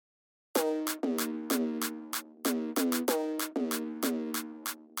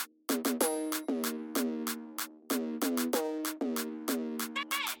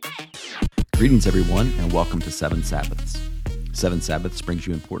Greetings, everyone, and welcome to Seven Sabbaths. Seven Sabbaths brings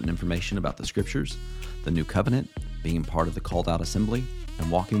you important information about the Scriptures, the New Covenant, being part of the called out assembly,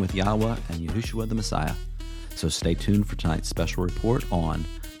 and walking with Yahweh and Yahushua the Messiah. So stay tuned for tonight's special report on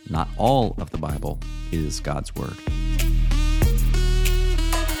Not All of the Bible is God's Word.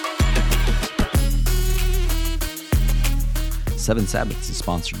 Seven Sabbaths is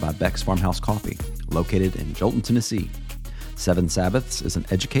sponsored by Beck's Farmhouse Coffee, located in Jolton, Tennessee. Seven Sabbaths is an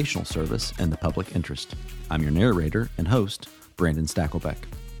educational service in the public interest. I'm your narrator and host, Brandon Stackelbeck.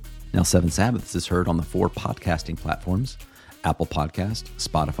 Now, Seven Sabbaths is heard on the 4 podcasting platforms: Apple Podcast,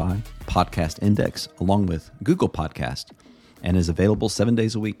 Spotify, Podcast Index, along with Google Podcast, and is available 7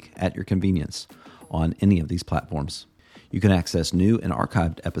 days a week at your convenience on any of these platforms. You can access new and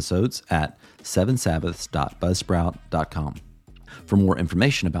archived episodes at sevensabbaths.buzzsprout.com. For more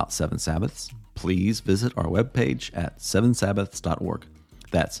information about Seven Sabbaths, please visit our webpage at sevensabbaths.org.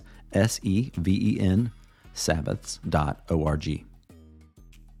 That's SEVEN Sabbaths.org.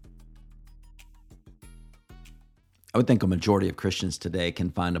 I would think a majority of Christians today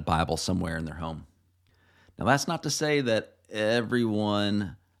can find a Bible somewhere in their home. Now, that's not to say that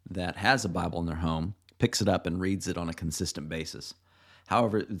everyone that has a Bible in their home picks it up and reads it on a consistent basis.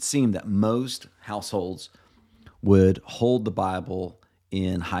 However, it would seem that most households would hold the Bible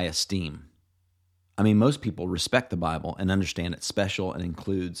in high esteem. I mean, most people respect the Bible and understand it's special and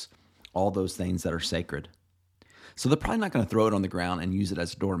includes all those things that are sacred. So they're probably not going to throw it on the ground and use it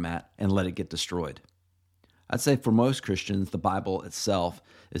as a doormat and let it get destroyed. I'd say for most Christians, the Bible itself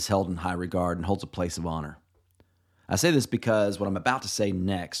is held in high regard and holds a place of honor. I say this because what I'm about to say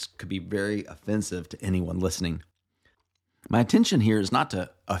next could be very offensive to anyone listening. My intention here is not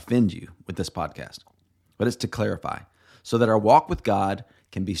to offend you with this podcast, but it's to clarify so that our walk with God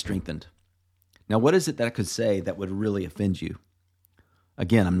can be strengthened. Now, what is it that I could say that would really offend you?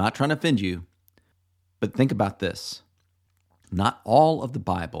 Again, I'm not trying to offend you, but think about this. Not all of the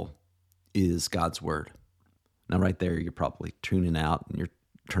Bible is God's Word. Now, right there, you're probably tuning out and you're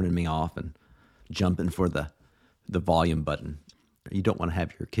turning me off and jumping for the volume button. You don't want to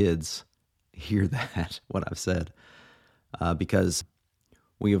have your kids hear that, what I've said, because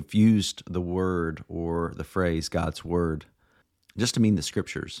we have used the word or the phrase God's Word just to mean the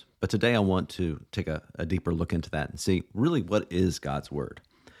Scriptures. But today I want to take a deeper look into that and see really what is God's Word.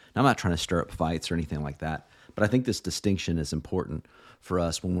 Now, I'm not trying to stir up fights or anything like that, but I think this distinction is important for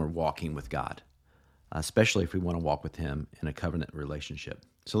us when we're walking with God, especially if we want to walk with Him in a covenant relationship.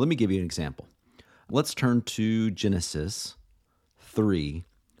 So let me give you an example. Let's turn to Genesis 3,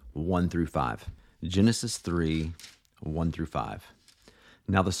 1 through 5. Genesis 3, 1 through 5.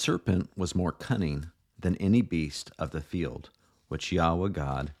 Now the serpent was more cunning than any beast of the field which Yahweh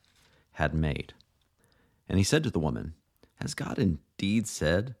God had made. And he said to the woman, Has God indeed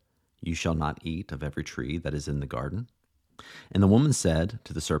said, You shall not eat of every tree that is in the garden? And the woman said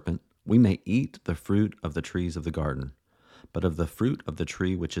to the serpent, We may eat the fruit of the trees of the garden, but of the fruit of the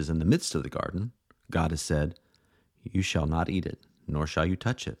tree which is in the midst of the garden, God has said, You shall not eat it, nor shall you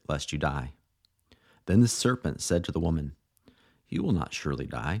touch it, lest you die. Then the serpent said to the woman, You will not surely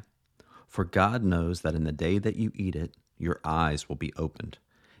die, for God knows that in the day that you eat it, your eyes will be opened,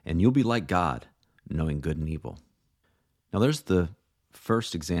 and you'll be like God, knowing good and evil. Now there's the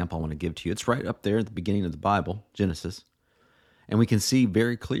first example I want to give to you. It's right up there at the beginning of the Bible, Genesis, and we can see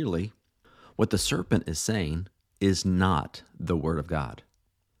very clearly what the serpent is saying is not the Word of God.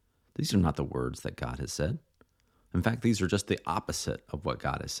 These are not the words that God has said. In fact, these are just the opposite of what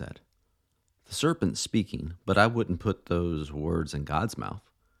God has said. The serpent's speaking, but I wouldn't put those words in God's mouth.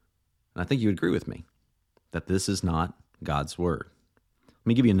 And I think you would agree with me that this is not God's Word. Let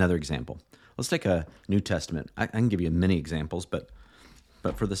me give you another example. Let's take a New Testament. I can give you many examples, but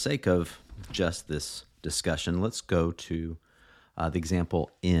for the sake of just this discussion, let's go to the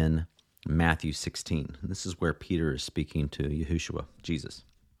example in Matthew 16. This is where Peter is speaking to Yahushua, Jesus.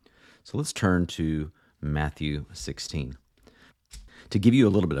 So let's turn to Matthew 16. To give you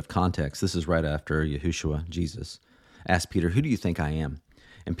a little bit of context, this is right after Yahushua, Jesus, asked Peter, Who do you think I am?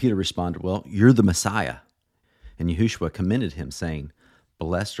 And Peter responded, Well, you're the Messiah. And Yahushua commended him, saying,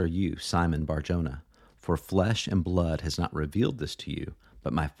 Blessed are you, Simon Bar-Jonah, for flesh and blood has not revealed this to you,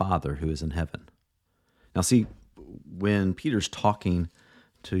 but my Father who is in heaven. Now see, when Peter's talking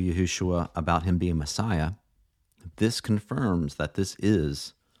to Yahushua about him being Messiah, this confirms that this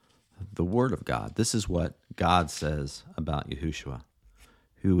is the Word of God. This is what God says about Yahushua.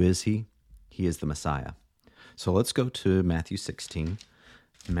 Who is He? He is the Messiah. So let's go to Matthew 16.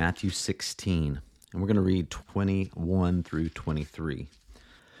 Matthew 16, and we're going to read 21 through 23.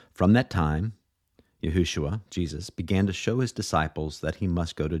 From that time, Yahushua, Jesus, began to show his disciples that he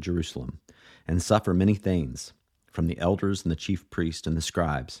must go to Jerusalem and suffer many things from the elders and the chief priests and the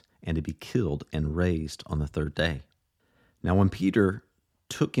scribes, and to be killed and raised on the third day. Now when Peter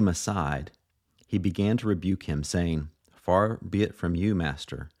took him aside, he began to rebuke him, saying, Far be it from you,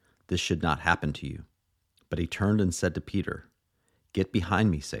 Master, this should not happen to you. But he turned and said to Peter, Get behind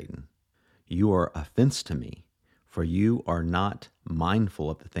me, Satan. You are offense to me, for you are not mindful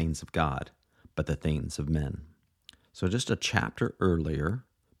of the things of God, but the things of men. So just a chapter earlier,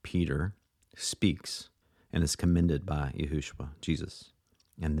 Peter speaks and is commended by Yahushua, Jesus.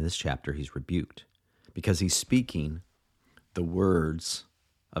 And in this chapter, he's rebuked because he's speaking the words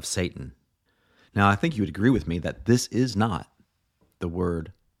of Satan. Now, I think you would agree with me that this is not the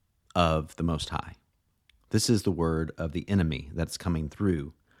word of the Most High. This is the word of the enemy that's coming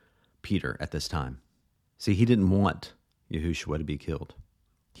through Peter at this time. See, he didn't want Yahushua to be killed.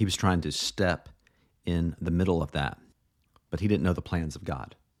 He was trying to step in the middle of that, but he didn't know the plans of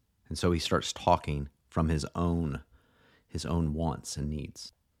God. And so he starts talking from his own wants and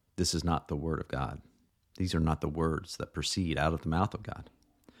needs. This is not the word of God. These are not the words that proceed out of the mouth of God.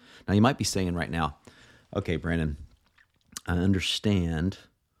 Now, you might be saying right now, okay, Brandon, I understand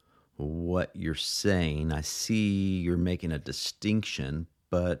what you're saying. I see you're making a distinction,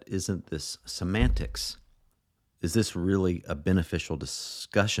 but isn't this semantics? Is this really a beneficial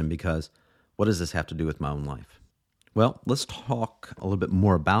discussion? Because what does this have to do with my own life? Well, let's talk a little bit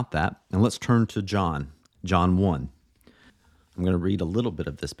more about that, and let's turn to John 1. I'm going to read a little bit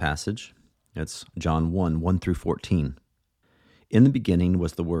of this passage. It's John 1 through 14. In the beginning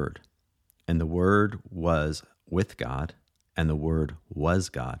was the Word, and the Word was with God, and the Word was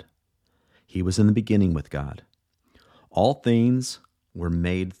God. He was in the beginning with God. All things were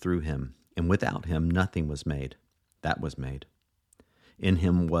made through him, and without him nothing was made that was made. In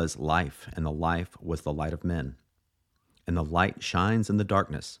him was life, and the life was the light of men. And the light shines in the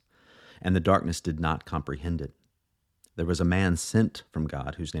darkness, and the darkness did not comprehend it. There was a man sent from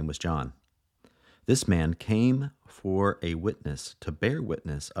God whose name was John. This man came for a witness, to bear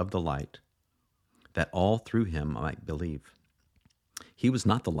witness of the light, that all through him might believe. He was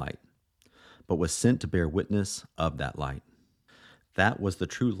not the light, but was sent to bear witness of that light. That was the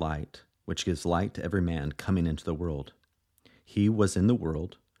true light, which gives light to every man coming into the world. He was in the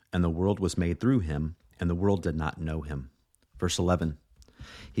world, and the world was made through him, and the world did not know him. Verse 11,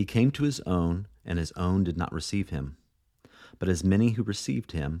 He came to his own, and his own did not receive him. But as many who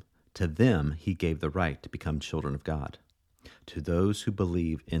received him, to them he gave the right to become children of God, to those who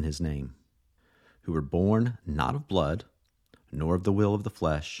believe in his name, who were born not of blood, nor of the will of the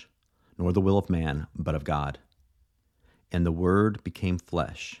flesh, nor the will of man, but of God. And the Word became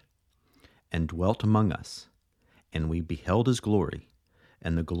flesh, and dwelt among us, and we beheld his glory,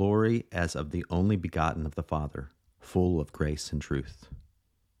 and the glory as of the only begotten of the Father, full of grace and truth.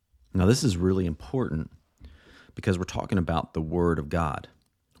 Now this is really important because we're talking about the Word of God.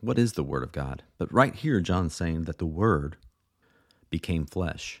 What is the Word of God? But right here, John's saying that the Word became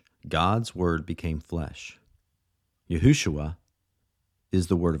flesh. God's Word became flesh. Yahushua is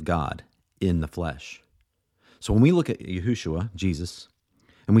the Word of God in the flesh. So when we look at Yahushua, Jesus,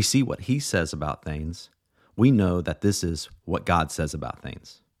 and we see what he says about things, we know that this is what God says about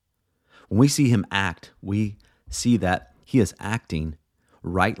things. When we see him act, we see that he is acting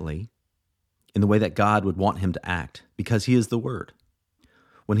rightly in the way that God would want him to act because he is the Word.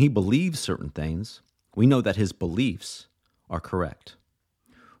 When he believes certain things, we know that his beliefs are correct.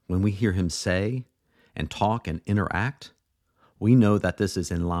 When we hear him say and talk and interact, we know that this is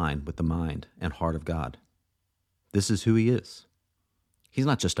in line with the mind and heart of God. This is who he is. He's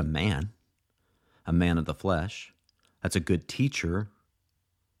not just a man of the flesh. That's a good teacher,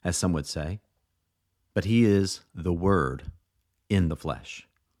 as some would say. But he is the Word in the flesh.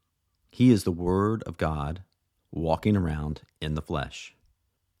 He is the Word of God walking around in the flesh.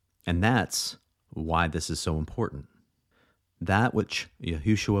 And that's why this is so important. That which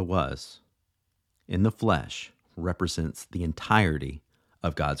Yahushua was in the flesh represents the entirety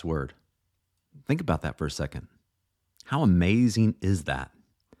of God's Word. Think about that for a second. How amazing is that?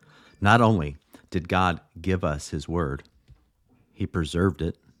 Not only did God give us his Word, he preserved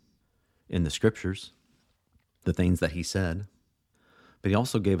it in the Scriptures, the things that he said, but he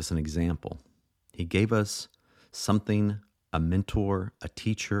also gave us an example. He gave us something, a mentor, a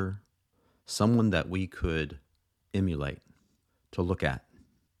teacher, someone that we could emulate, to look at,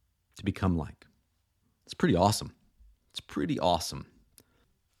 to become like. It's pretty awesome. It's pretty awesome.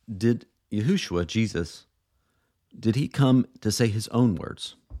 Did Yahushua, Jesus, did he come to say his own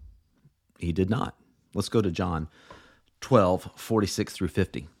words? He did not. Let's go to John 12, 46 through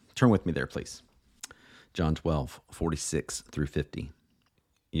 50. Turn with me there, please. John 12, 46 through 50.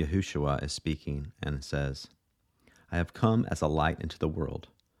 Yahushua is speaking and says, I have come as a light into the world,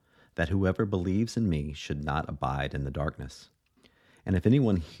 that whoever believes in me should not abide in the darkness. And if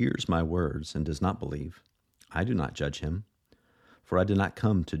anyone hears my words and does not believe, I do not judge him, for I did not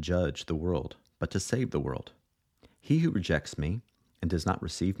come to judge the world, but to save the world. He who rejects me and does not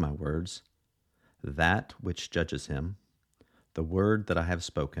receive my words, that which judges him, the word that I have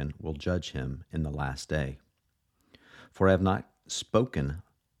spoken will judge him in the last day. For I have not spoken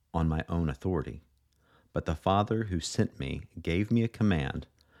on my own authority, but the Father who sent me gave me a command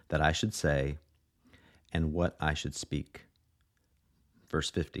that I should say and what I should speak. Verse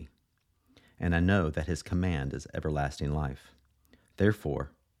 50. And I know that his command is everlasting life.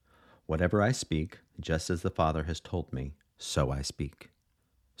 Therefore, whatever I speak, just as the Father has told me, so I speak.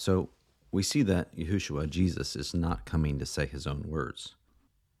 So we see that Yahushua, Jesus, is not coming to say his own words.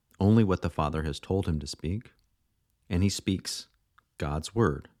 Only what the Father has told him to speak, and he speaks God's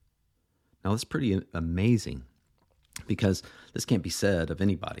word. Now that's pretty amazing, because this can't be said of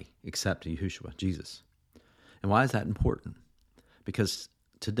anybody except Yahushua, Jesus. And why is that important? Because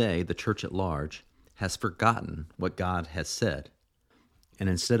today the church at large has forgotten what God has said. And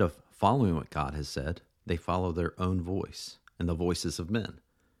instead of following what God has said, they follow their own voice and the voices of men.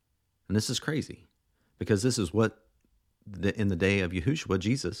 And this is crazy, because this is what, in the day of Yahushua,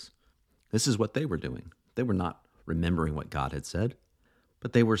 Jesus, this is what they were doing. They were not remembering what God had said,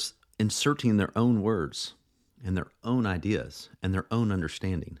 but they were inserting their own words and their own ideas and their own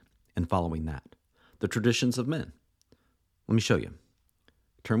understanding and following that, the traditions of men. Let me show you.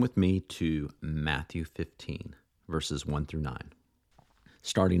 Turn with me to Matthew 15, verses 1 through 9.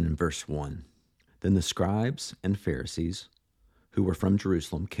 Starting in verse 1. Then the scribes and Pharisees, who were from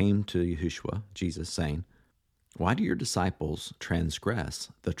Jerusalem, came to Yahushua, Jesus, saying, Why do your disciples transgress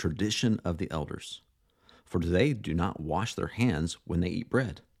the tradition of the elders? For they do not wash their hands when they eat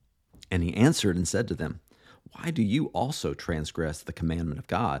bread. And he answered and said to them, Why do you also transgress the commandment of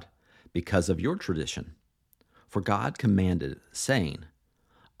God because of your tradition? For God commanded, saying,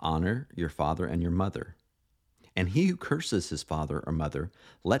 Honor your father and your mother. And he who curses his father or mother,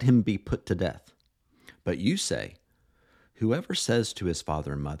 let him be put to death. But you say, Whoever says to his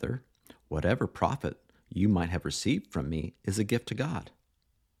father and mother, Whatever profit you might have received from me is a gift to God,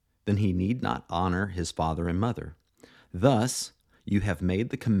 then he need not honor his father and mother. Thus you have made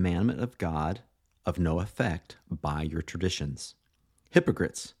the commandment of God of no effect by your traditions.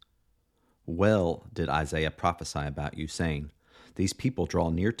 Hypocrites! Well did Isaiah prophesy about you, saying, These people draw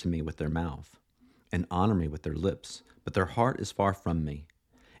near to me with their mouth, and honor me with their lips, but their heart is far from me,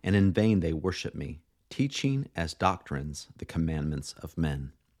 and in vain they worship me, teaching as doctrines the commandments of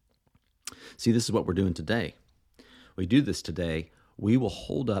men. See, this is what we're doing today. We do this today. We will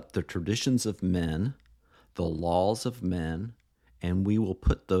hold up the traditions of men, the laws of men, and we will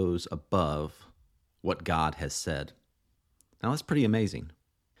put those above what God has said. Now, that's pretty amazing.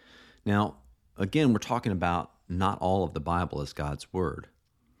 Now, again, we're talking about not all of the Bible is God's word.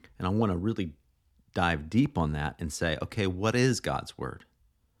 And I want to really dive deep on that and say, okay, what is God's word?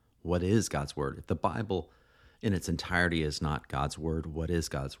 What is God's word? If the Bible in its entirety is not God's word, what is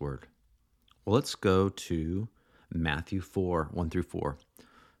God's word? Well, let's go to Matthew 4, 1 through 4.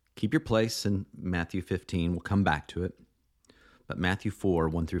 Keep your place in Matthew 15. We'll come back to it. But Matthew 4,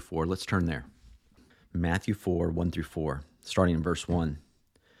 1 through 4, let's turn there. Matthew 4, 1 through 4, starting in verse 1.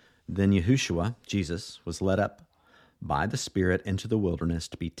 Then Yahushua, Jesus, was led up by the Spirit into the wilderness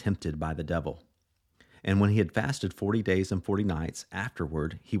to be tempted by the devil. And when he had fasted 40 days and 40 nights,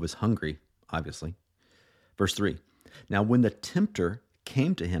 afterward he was hungry, obviously. Verse 3. Now when the tempter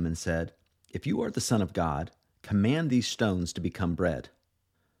came to him and said, If you are the Son of God, command these stones to become bread.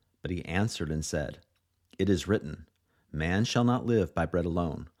 But he answered and said, It is written, Man shall not live by bread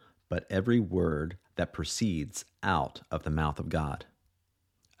alone, but every word that proceeds out of the mouth of God.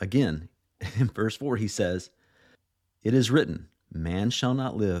 Again, in verse 4 he says, It is written, Man shall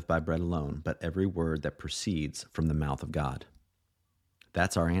not live by bread alone, but every word that proceeds from the mouth of God.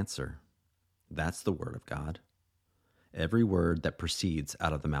 That's our answer. That's the word of God. Every word that proceeds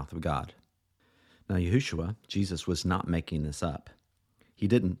out of the mouth of God. Now, Yahushua, Jesus, was not making this up. He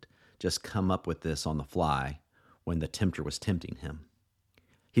didn't just come up with this on the fly when the tempter was tempting him.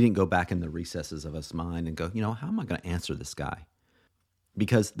 He didn't go back in the recesses of his mind and go, how am I going to answer this guy?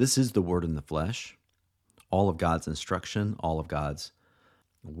 Because this is the word in the flesh. All of God's instruction, all of God's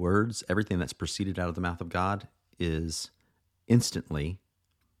words, everything that's proceeded out of the mouth of God is instantly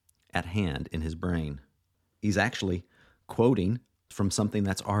at hand in his brain. He's actually quoting from something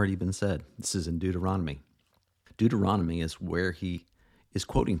that's already been said. This is in Deuteronomy. Deuteronomy is where he is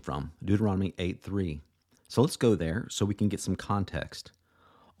quoting from, Deuteronomy 8:3. So let's go there so we can get some context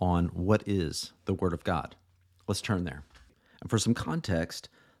on what is the Word of God. Let's turn there. And for some context,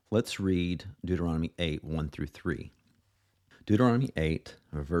 let's read Deuteronomy 8, 1 through 3. Deuteronomy 8,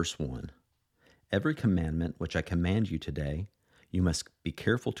 verse 1. Every commandment which I command you today, you must be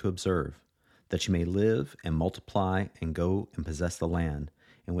careful to observe, that you may live and multiply and go and possess the land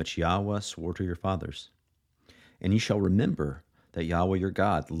in which Yahweh swore to your fathers. And you shall remember that Yahweh your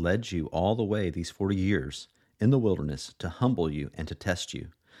God led you all the way these 40 years in the wilderness to humble you and to test you,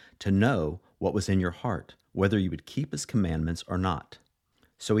 to know what was in your heart, whether you would keep his commandments or not.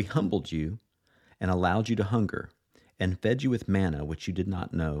 So he humbled you and allowed you to hunger, and fed you with manna which you did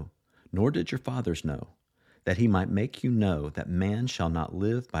not know, nor did your fathers know, that he might make you know that man shall not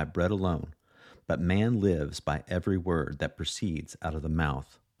live by bread alone, but man lives by every word that proceeds out of the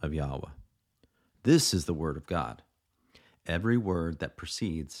mouth of Yahweh. This is the word of God, every word that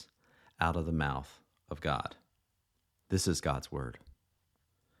proceeds out of the mouth of God. This is God's word.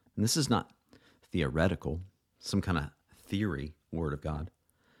 And this is not theoretical, some kind of theory word of God,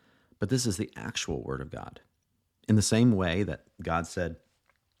 but this is the actual word of God. In the same way that God said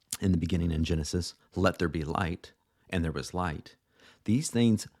in the beginning in Genesis, "Let there be light," and there was light, these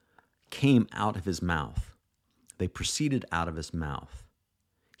things came out of his mouth. They proceeded out of his mouth.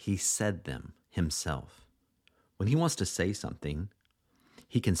 He said them himself. When he wants to say something,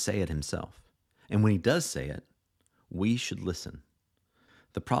 he can say it himself. And when he does say it, we should listen.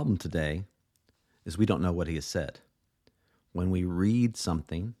 The problem today is we don't know what he has said. When we read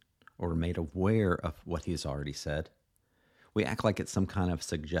something or are made aware of what he has already said, we act like it's some kind of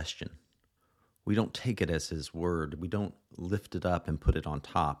suggestion. We don't take it as his word. We don't lift it up and put it on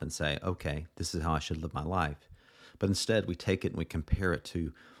top and say, okay, this is how I should live my life. But instead, we take it and we compare it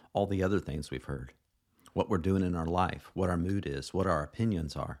to all the other things we've heard, what we're doing in our life, what our mood is, what our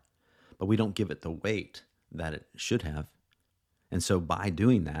opinions are. But we don't give it the weight that it should have. And so by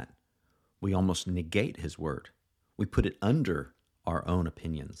doing that, we almost negate his word. We put it under our own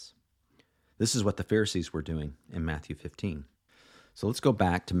opinions. This is what the Pharisees were doing in Matthew 15. So let's go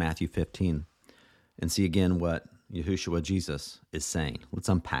back to Matthew 15 and see again what Yahushua Jesus is saying. Let's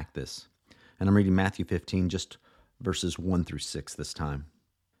unpack this. And I'm reading Matthew 15, just verses 1 through 6 this time.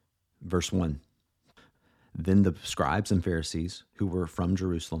 Verse 1. Then the scribes and Pharisees who were from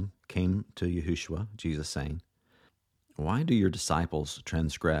Jerusalem came to Yahushua, Jesus, saying, "Why do your disciples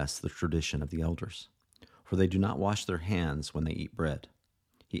transgress the tradition of the elders? For they do not wash their hands when they eat bread."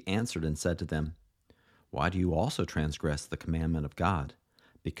 He answered and said to them, "Why do you also transgress the commandment of God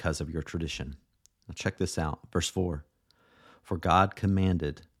because of your tradition?" Now check this out. Verse 4. For God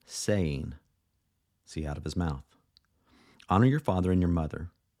commanded, saying, see, out of his mouth, "Honor your father and your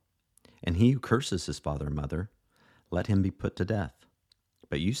mother, and he who curses his father and mother, let him be put to death.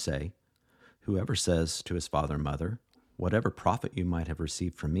 But you say, whoever says to his father and mother, whatever profit you might have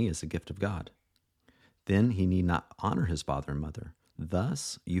received from me is a gift of God, then he need not honor his father and mother.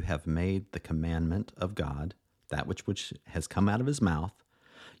 Thus you have made the commandment of God, that which has come out of his mouth,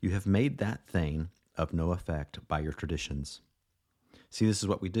 you have made that thing of no effect by your traditions." See, this is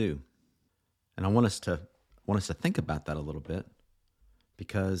what we do. And I want us to think about that a little bit,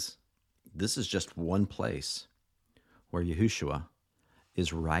 because this is just one place where Yahushua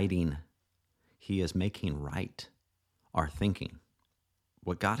is writing. He is making right our thinking.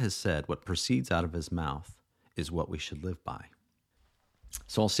 What God has said, what proceeds out of his mouth, is what we should live by.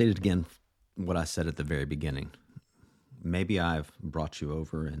 So I'll say it again, what I said at the very beginning. Maybe I've brought you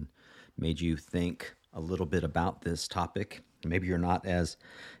over and made you think a little bit about this topic. Maybe you're not as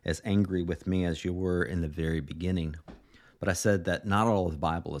angry with me as you were in the very beginning. But I said that not all of the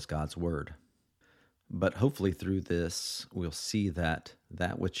Bible is God's word. But hopefully through this, we'll see that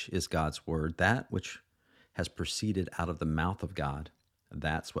which is God's word, that which has proceeded out of the mouth of God,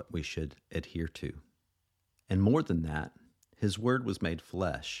 that's what we should adhere to. And more than that, his word was made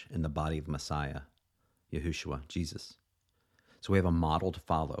flesh in the body of Messiah, Yahushua, Jesus. So we have a model to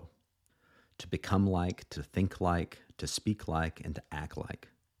follow, to become like, to think like, to speak like, and to act like.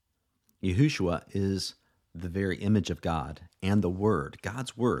 Yahushua is the very image of God and the Word,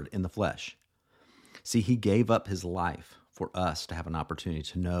 God's Word in the flesh. See, he gave up his life for us to have an opportunity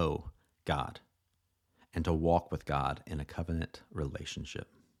to know God and to walk with God in a covenant relationship.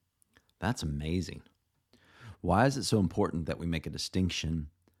 That's amazing. Why is it so important that we make a distinction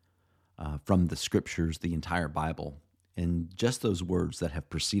from the scriptures, the entire Bible, and just those words that have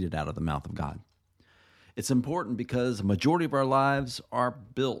proceeded out of the mouth of God? It's important because a majority of our lives are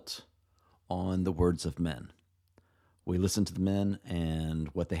built on the words of men. We listen to the men and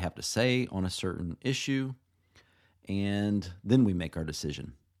what they have to say on a certain issue, and then we make our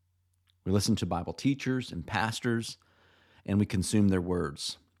decision. We listen to Bible teachers and pastors, and we consume their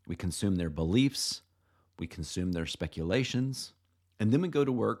words. We consume their beliefs, we consume their speculations, and then we go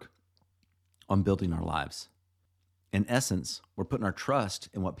to work on building our lives. In essence, we're putting our trust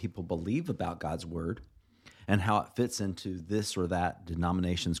in what people believe about God's word and how it fits into this or that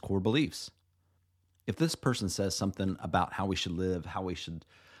denomination's core beliefs. If this person says something about how we should live, how we should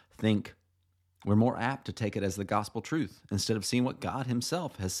think, we're more apt to take it as the gospel truth instead of seeing what God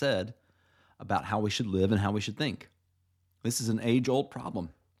himself has said about how we should live and how we should think. This is an age-old problem.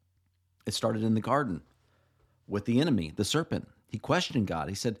 It started in the garden with the enemy, the serpent. He questioned God.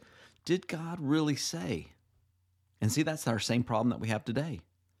 He said, did God really say? And see, that's our same problem that we have today.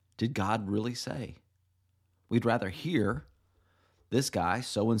 Did God really say? We'd rather hear this guy,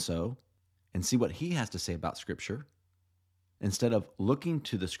 so-and-so, and see what he has to say about Scripture instead of looking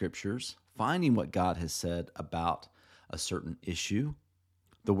to the Scriptures, finding what God has said about a certain issue,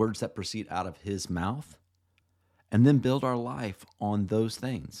 the words that proceed out of his mouth, and then build our life on those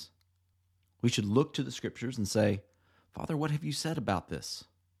things. We should look to the Scriptures and say, Father, what have you said about this?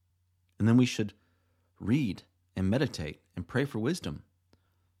 And then we should read and meditate and pray for wisdom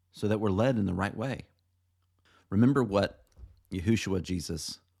so that we're led in the right way. Remember what Yahushua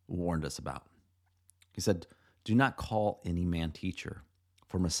Jesus warned us about. He said, do not call any man teacher,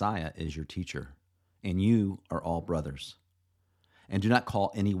 for Messiah is your teacher, and you are all brothers. And do not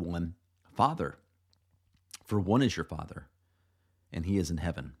call anyone father, for one is your Father, and he is in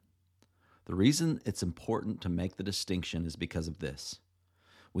heaven. The reason it's important to make the distinction is because of this.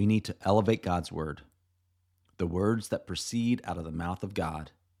 We need to elevate God's word, the words that proceed out of the mouth of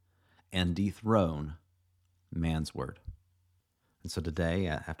God, and dethrone man's word. And so today,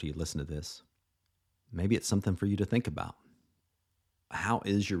 after you listen to this, maybe it's something for you to think about. How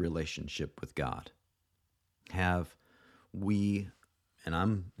is your relationship with God? Have we, and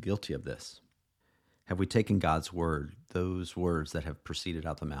I'm guilty of this, have we taken God's word, those words that have proceeded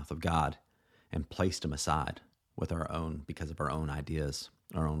out the mouth of God, and placed them aside with our own, because of our own ideas,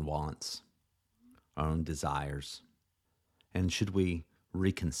 our own wants, our own desires? And should we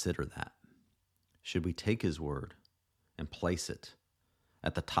reconsider that? Should we take his word and place it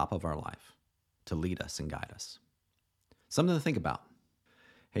at the top of our life to lead us and guide us? Something to think about.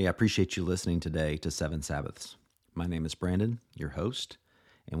 Hey, I appreciate you listening today to 7 Sabbaths. My name is Brandon, your host,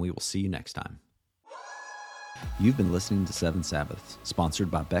 and we will see you next time. You've been listening to 7 Sabbaths, sponsored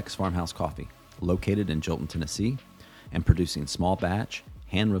by Beck's Farmhouse Coffee, located in Jolton, Tennessee, and producing small batch,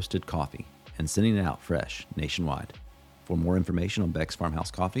 hand-roasted coffee and sending it out fresh nationwide. For more information on Beck's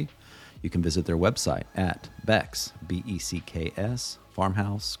Farmhouse Coffee, you can visit their website at Beck's, BECKS,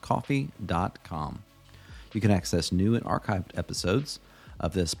 farmhousecoffee.com. You can access new and archived episodes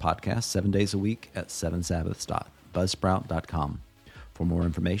of this podcast 7 days a week at 7sabbaths.buzzsprout.com. For more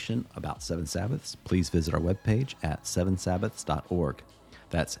information about 7 Sabbaths, please visit our webpage at 7sabbaths.org.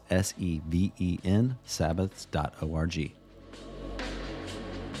 That's SEVEN Sabbaths.org.